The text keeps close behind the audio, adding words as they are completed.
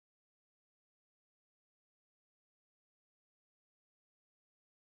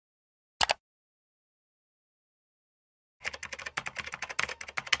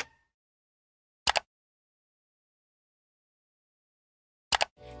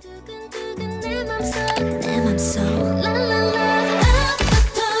So la la la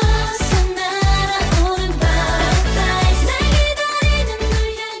앞부터 날아오는 butterflies 날 기다리는 널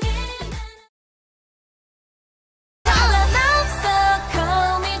향해 All alone so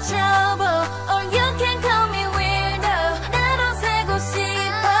call me trouble or you can call me weirdo 나로 살고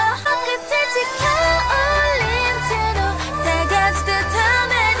싶어 끝을 지켜 올린 채로 다 같이 듯한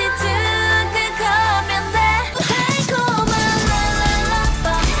attitude 그거면 돼 달콤한 랄랄라빠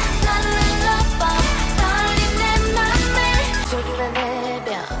랄랄라빠 떨린 내 맘을 저기가 내면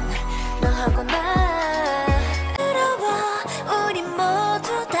너하고 나 들어와 우리 모두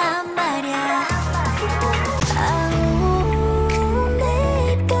다 말야 아우 내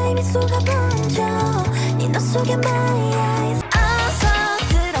입가에 미소가 번져 네 눈 속에 my eyes 어서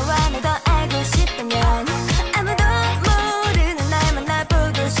들어와 날 더 알고 싶다면 아무도 모르는 날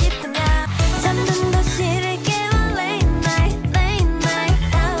만나보고 싶다면 잠든 도시를 깨워 late night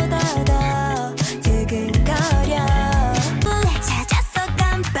더더더 두근거려 날 찾아서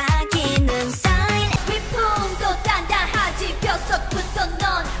깜빡이는 sign 위풍도 단단하지 벼석부터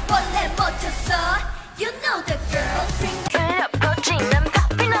넌 원래 멋졌어 You know the girl 끌려 퍼지는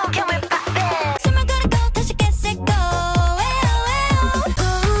puppy no can we pop it 숨을 들이고 다시 get set go 우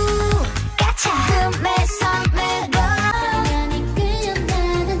까차 금의 선물로 당연히 끌려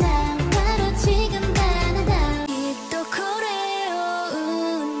나나나 바로 지금 나나나 이또 그래요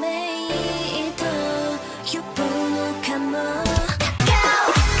운명이도 유부룩한 너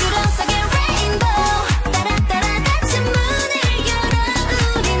구름 속의 rainbow 따라따라 닫힌 문을 열어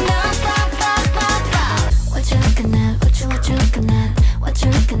우린 너 What you looking at? What you looking at? What you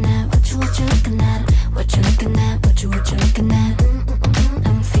looking at? What you looking at? What you looking at? What you looking at?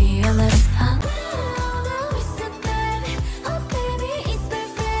 I'm fearless. Oh baby, it's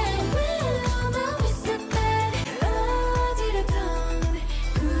perfect. It's perfect. 어지럽던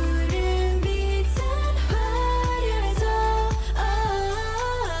구름 빛은 화려해져.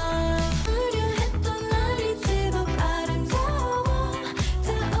 화려했던 날이 제법 아름다워.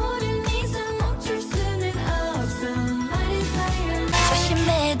 타오른 이상 멈출 수는 없어. 말이 사이를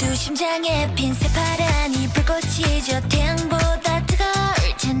조심해도 심장에 핀 새파란이 불꽃이죠. 태양보다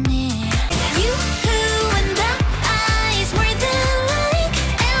뜨거울 테니 You and the eyes more than like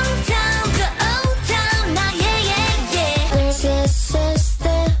M down to O down now yeah There's this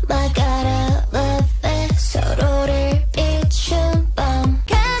system I gotta love it 서로를 비춘 밤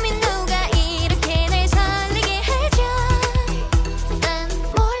감히 누가 이렇게 날 설레게 해줘 난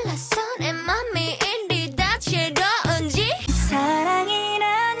몰랐어 내 맘이 이리 다채로운지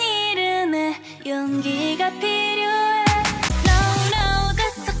사랑이란 이름에 용기가 필요해 No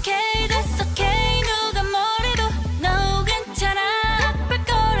that's okay 누가 뭐래도 No 괜찮아 아플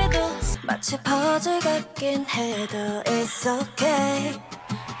거라도 마치 퍼즐 같긴 해도 It's okay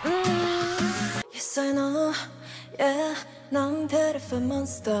Yes I know yeah 넌 beautiful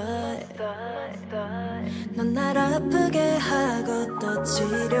monster 넌 날 아프게 하고 또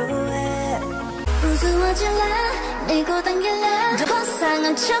치료해 우스워질라 밀고 당길라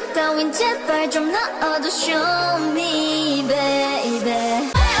허상한 척 따윈 제발 좀 넣어도 Show me baby All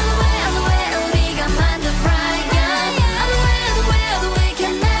the way 우리가 만든 fire All the way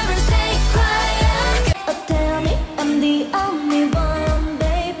can never stay quiet Oh tell me I'm the only one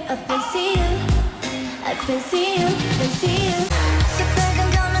babe I fancy you 새빨간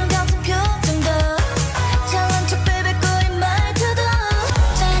거는 같은 표정도 잘난 척 베베거린 말투도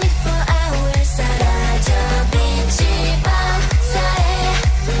 24 hours 사라져 빛이 밤사이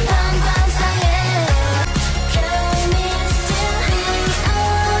밤사이 Promise to be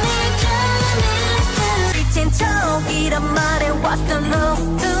only promise to 지친 척이란 말에 What's the love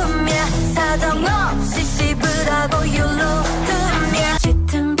to me 사정없이 씹으라고 You lose to me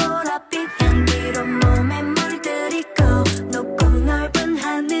짙은 보랏빛 향기로 몸에 물들이고 높고 넓은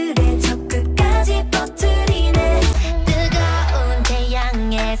하늘에 저 끝까지 퍼뜨리네 뜨거운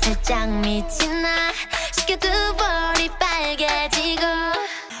태양에 살짝 미친 나 식혀두 볼이 빨개지고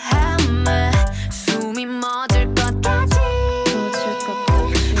아마 숨이 멎을 것까지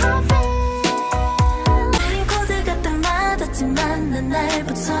우린 코드가 딱 맞았지만 난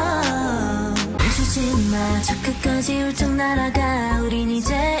날부터 멈추지마 저 끝까지 훌쩍 날아가 우린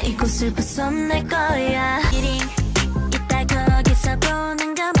이제 이곳을 벗어날 거야 길이 이따 거기서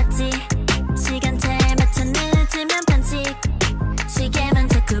보는 거 맞지 시간대 맞춰 늦으면 반칙 시계만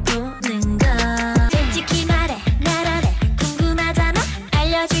자꾸 보는 거 솔직히 말해 날 알아 궁금하잖아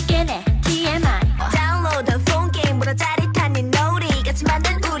알려줄게 내 TMI 다운로드 폰 게임보다 짜릿한 네 노래 같이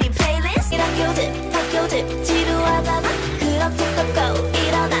만든 우리 플레이리스트 학교들 지루하잖아 그럼 툭툭 go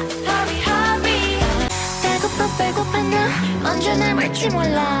일어나 hurry hurry 배고파 나 언제 날 말지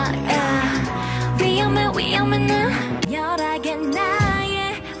몰라 yeah. 위험해 나 열하게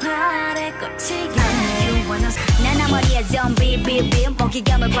나의 활에 꽂히게 난 아머리에 좀비 비비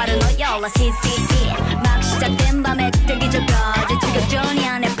먹이감을 바로 넣어요 CCC 막 시작된 밤에 뜨기 전까지 추격전이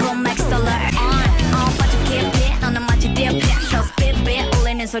안에 Pro-Max alert 빠져 깊이 너는 마치 DP So speed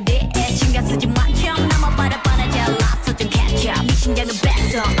울리는 소리에 신경 쓰지 마 처음 남아봐라 뻔하지 좀 catch up 네 심장은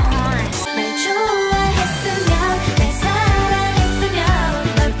뺐어 날 좋아했으면 날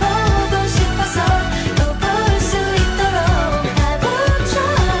사랑했으면 널 보고 싶어서 또 볼 수 있도록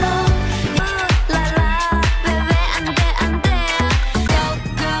바보처럼 라라 왜 안 돼 Go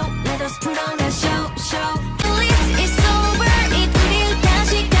go let us put on a show Please it's over 이틀일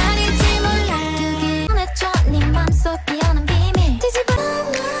다시 가릴지 몰라 두개 꺼냈죠 네 맘속 피어난 비밀 뒤집어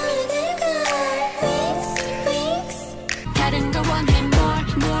너를 내가 Wings 다른 걸 원해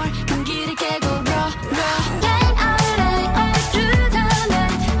more 경기를 깨고 raw Then all through the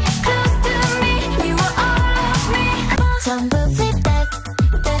night Close to me you were all of me 전부 flip that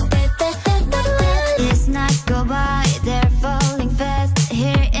These nights go by they're falling fast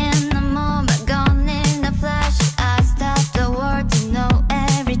Here in the moment gone in the flash I stop the world to know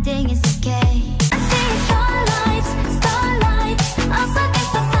everything is okay See starlights 어서 get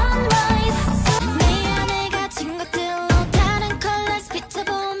the sunrise 내 안에 갇힌 것들로 다른 컬러스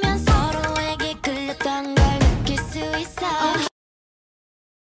비춰보면 서로에게 끌렸던 걸 느낄 수 있어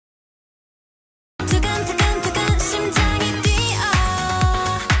두근두근 심장이 뛰어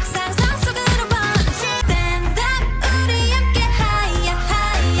상상 속으로 번지 Stand up 우리 함께 higher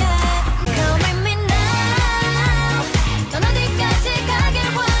Come with me now 넌 어디까지 가길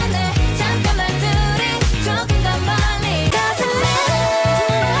원해 잠깐만 둘이 조금 더 멀리 가줄래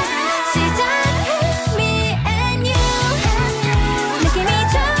시작해 me and you 느낌이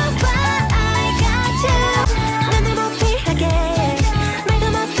좋아 I got you 눈을 못 피하게 말도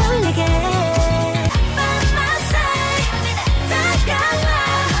못 돌리게 By my side 다가와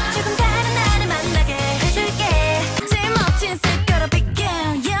조금 다른 나를 만나게 해줄게 제일 멋진 색깔로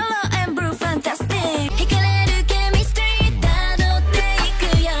begin Yellow and blue fantastic 헷갈리는 chemistry 나도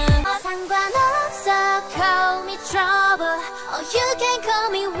테이크야 상관없어 call me trouble or you can call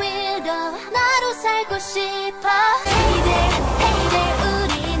me weirdo 나로 살고 싶어 Hey there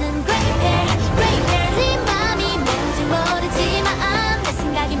우리는 great pair 네 맘이 뭔지 모르지만 내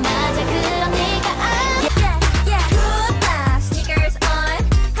생각이 맞아 그럼 네가 Yeah good vibes sneakers on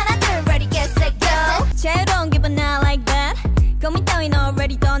하나 둘 ready get set go 자유로운 기분 I like that 고민 따윈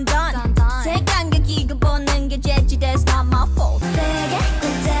already done 색감각 이거 보는 게 재치 that's not my fault 세게 꼭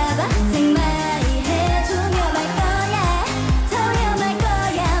잡아 생말이 해 조명할 거야 조명할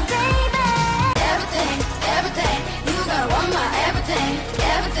거야 baby Everything you gotta want my everything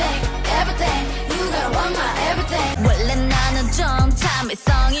you gotta want my everything 원래 나는 좀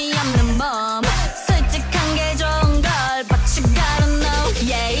참을성이 없는 몸 솔직한 게 좋은 걸 but you gotta know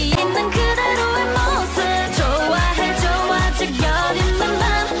yeah 있는 그대로의 모습 좋아 즐겨있는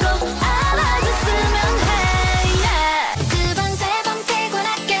맘꼭 알아줬으면 해 yeah. 두 번 세 번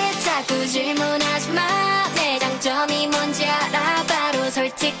피곤하게 자꾸 질문하지 마내 장점이 뭔지 알아 바로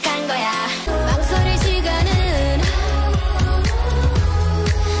솔직한 거야 망설일 시간은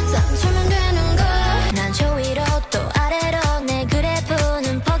 3초면 되는 걸 난 저 위로 또 아래로 내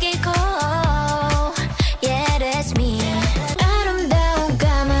그래프는 포기고 Yeah that's me 아름다운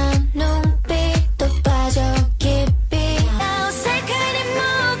까만 눈빛도 빠져 깊이 어색한 이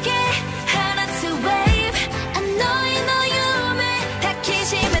무게 하나 to wave I know you know you may 다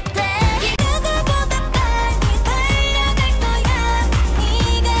기심했대 그거보다 빨리 달려갈 거야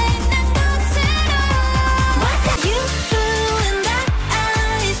네가 있는 곳을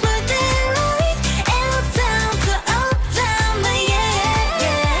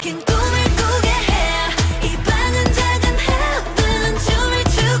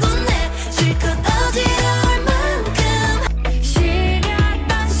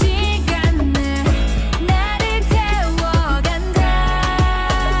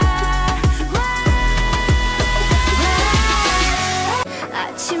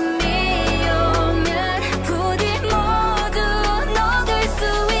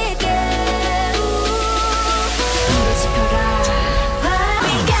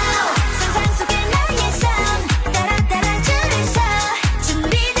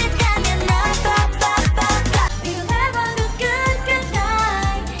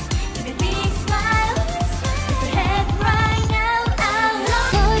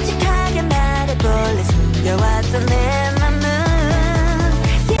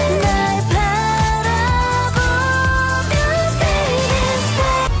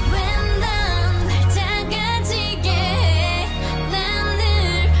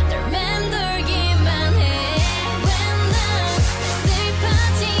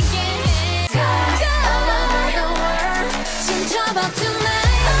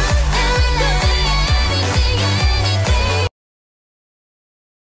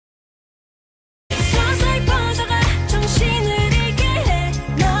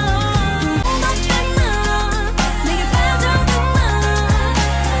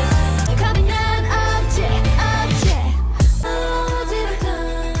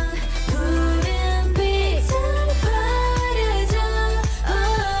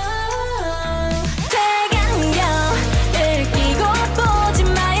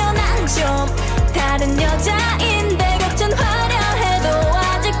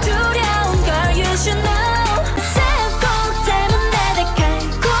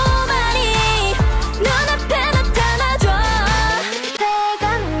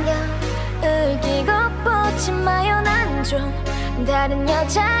다른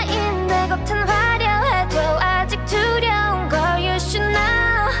여자인 내 겉은 화려해도 아직 두려운 걸 you should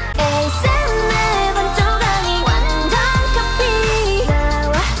know. 에이센 내 반쪽아니 완전 커피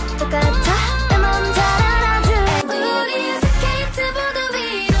나와 똑같아 내 맘 잘 알아줘. 우리 스케이트보드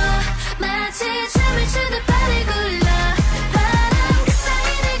위로 마치 춤을 추듯 발을 굴러 바람 그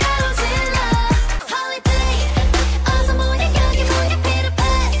사이를 가로질러 Holiday 어서 모여 여기 모여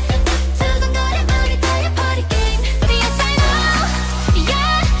피로해 두근거려 우리 달려버리긴 Yes I know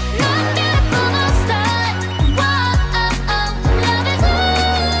yeah 넌 beautiful no star Whoa oh oh love is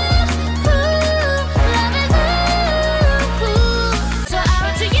ooh love is ooh So I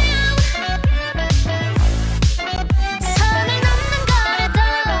run to you 선을 넘는 거라도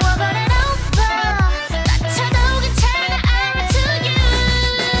over and over 다쳐도 괜찮아 I run to you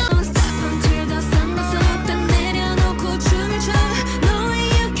Don't stop until the sun goes up 딱 내려놓고 춤을 춰 No way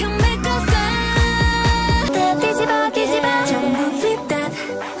you can make us stop 뒤집어 뒤집어 전부 flip that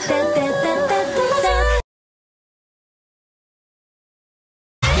that that that that that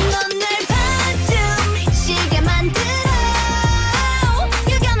넌 날 봐줘 미치게 만들어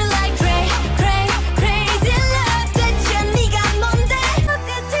You got me like cray cray crazy love 대체 네가 뭔데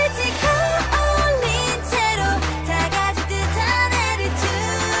끝을 지고 올린 채로 다가질 듯한 애를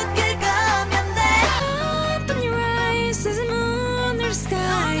죽일 거면 돼 Open your eyes there's a moon under the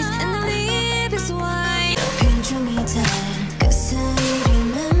skies and the leaf is white 빈중이 닿그 사이를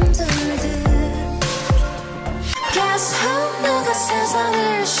맴돌듯 Guess who 누가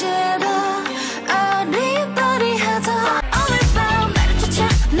세상을 실어 어리버리하다 오늘 밤 나를 쫓아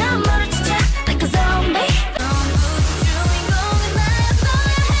난 너를 쫓아 like a zombie 주인공은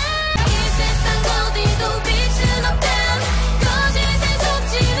나였어야 해 이 세상 어디도 빛은 없단 거짓에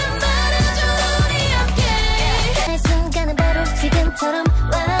속지는 말아줘 우리 함께 이 순간은 바로 지금처럼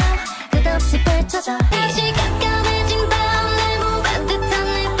wow 끝없이 펼쳐져 이제 깜깜해진 밤 날 무반듯한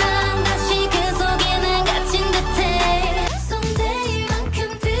내 방 다시 그 속에 난 갇힌 듯해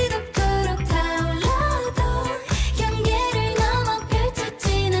손대일만큼 뜨겁도록 타올라도 경계를 넘어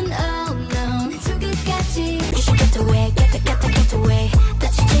펼쳐지는 unknown 저 끝까지 You should get away get away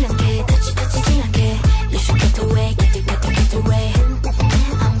다치지 않게 다치지 않게 You should get away get away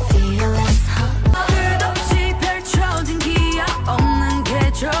I'm fearless 끝없이 펼쳐진 기약 없는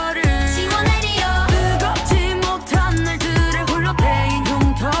계절을 지워내려 뜨겁지 못한 날들의 홀로 패인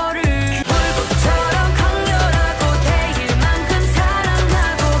흉터를 불꽃처럼 강렬하고 데일 만큼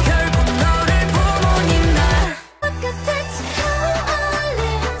사랑하고 결국 너를 부모님 나 끝을 지고 올린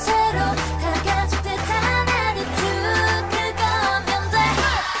채로 다가질 듯한 애를 죽일 거면 돼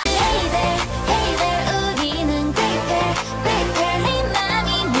Hey there hey there 우리는 great pair 네 맘이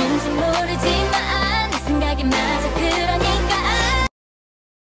뭔지 모르지만 네 생각이 맞아 그러니까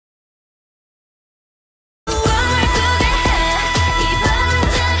이 밤은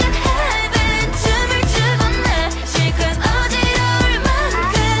작은 heaven 춤을 추고 날 실컷 어지러울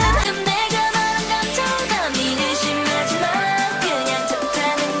만큼 내가 말한 감정감이 의심하지 마 그냥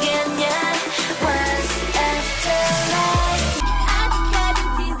좋다는 그냥 once after life 아직까진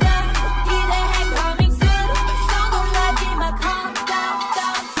teaser 기대해 coming soon 서둘러지 마 calm down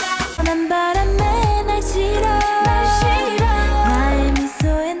난 바람에 날 실어 나의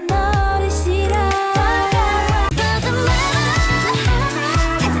미소에 너를 실어 Doesn't matter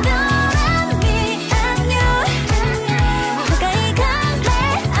특별함이 아니야 가까이 갈래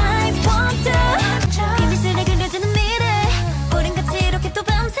I want to 비밀스레 그려지는 미래 우린 같이 이렇게 또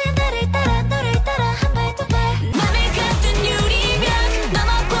밤새 너를 따라 한 발 두 발 맘을 같은 유리병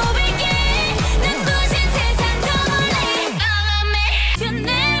넘어 뽑을게 눈부신 세상 더 멀리 Follow me to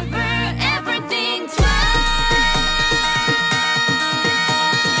never ever think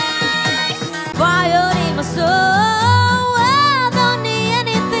twice Fire in my soul. I don't need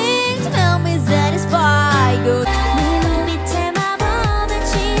anything to help me satisfy you. 네 눈빛에 마법에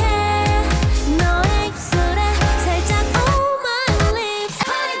취해 너의 입술에 살짝 on my lips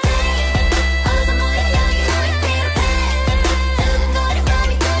Holiday 어서 모여 여기 모여 피로해 두근거려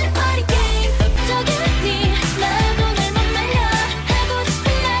밤이 끓어버리게 저기 네 나도 날 못 말려 하고 싶은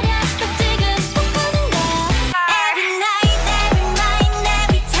말야 너 지금 꿈꾸는 거야 Every night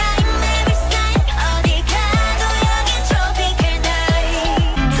every time every sign 어딜 가도 여긴 tropical night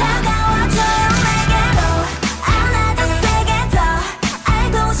다가와줘요 내게로 안아줘 세게 더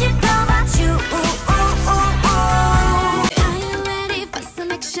알고 싶어 about you Are you ready for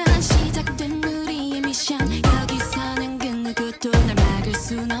some action 시작된 우리의 미션 여기서는 그 누구도 날 막을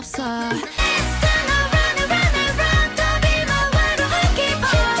순 없어 It's time to run 더 be my one hockey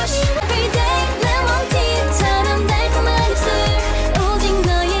push Every day 레몬티처럼 달콤한 입술 오직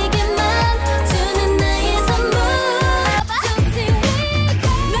너에게만 주는 나의 선물 Don't say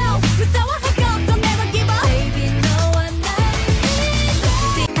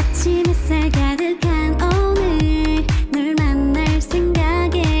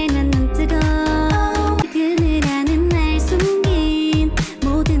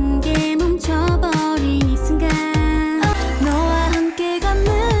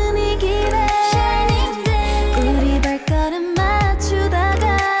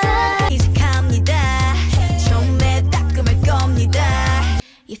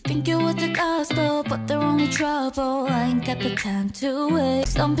You think you're with the gospel, but they're only trouble. I ain't got the time to wait.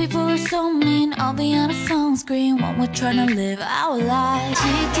 Some people are so mean, I'll be on a phone screen when we're trying to live our lives.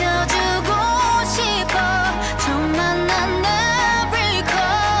 지켜주고 싶어 처음 만난 날